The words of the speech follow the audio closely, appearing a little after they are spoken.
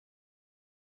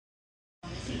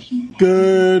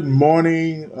Good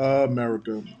morning,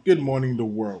 America. Good morning, the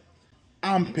world.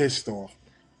 I'm pissed off.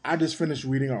 I just finished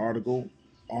reading an article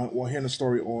hearing a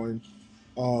story on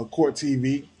Court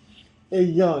TV. A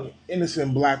young,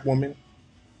 innocent black woman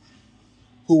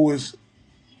who was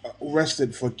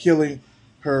arrested for killing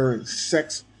her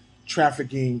sex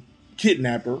trafficking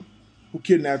kidnapper, who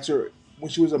kidnapped her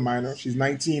when she was a minor. She's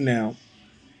 19 now.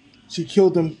 She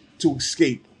killed him to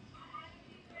escape.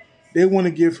 They want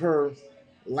to give her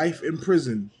life in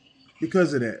prison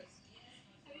because of that.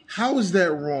 How is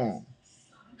that wrong?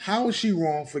 How is she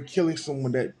wrong for killing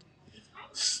someone that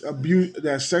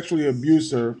sexually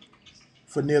abused her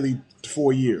for nearly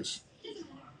 4 years?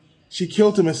 She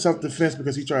killed him in self-defense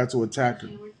because he tried to attack her,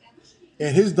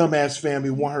 and his dumbass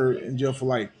family want her in jail for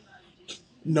life.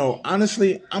 No,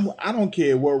 honestly, I don't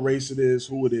care what race it is,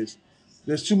 who it is.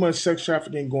 There's too much sex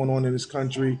trafficking going on in this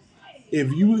country.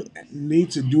 If you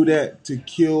need to do that to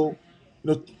kill,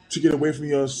 to get away from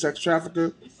your sex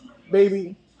trafficker,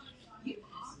 baby,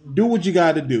 do what you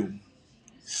got to do.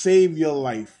 Save your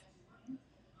life.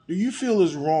 Do you feel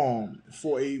it's wrong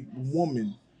for a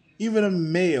woman, even a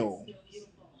male,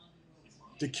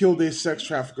 to kill their sex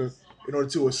trafficker in order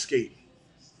to escape?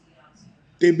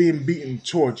 They're being beaten,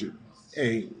 tortured.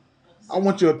 Hey, I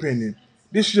want your opinion.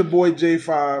 This is your boy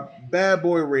J5, Bad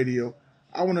Boy Radio.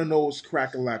 I want to know what's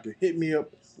crack a lacking. Hit me up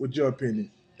with your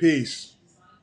opinion. Peace.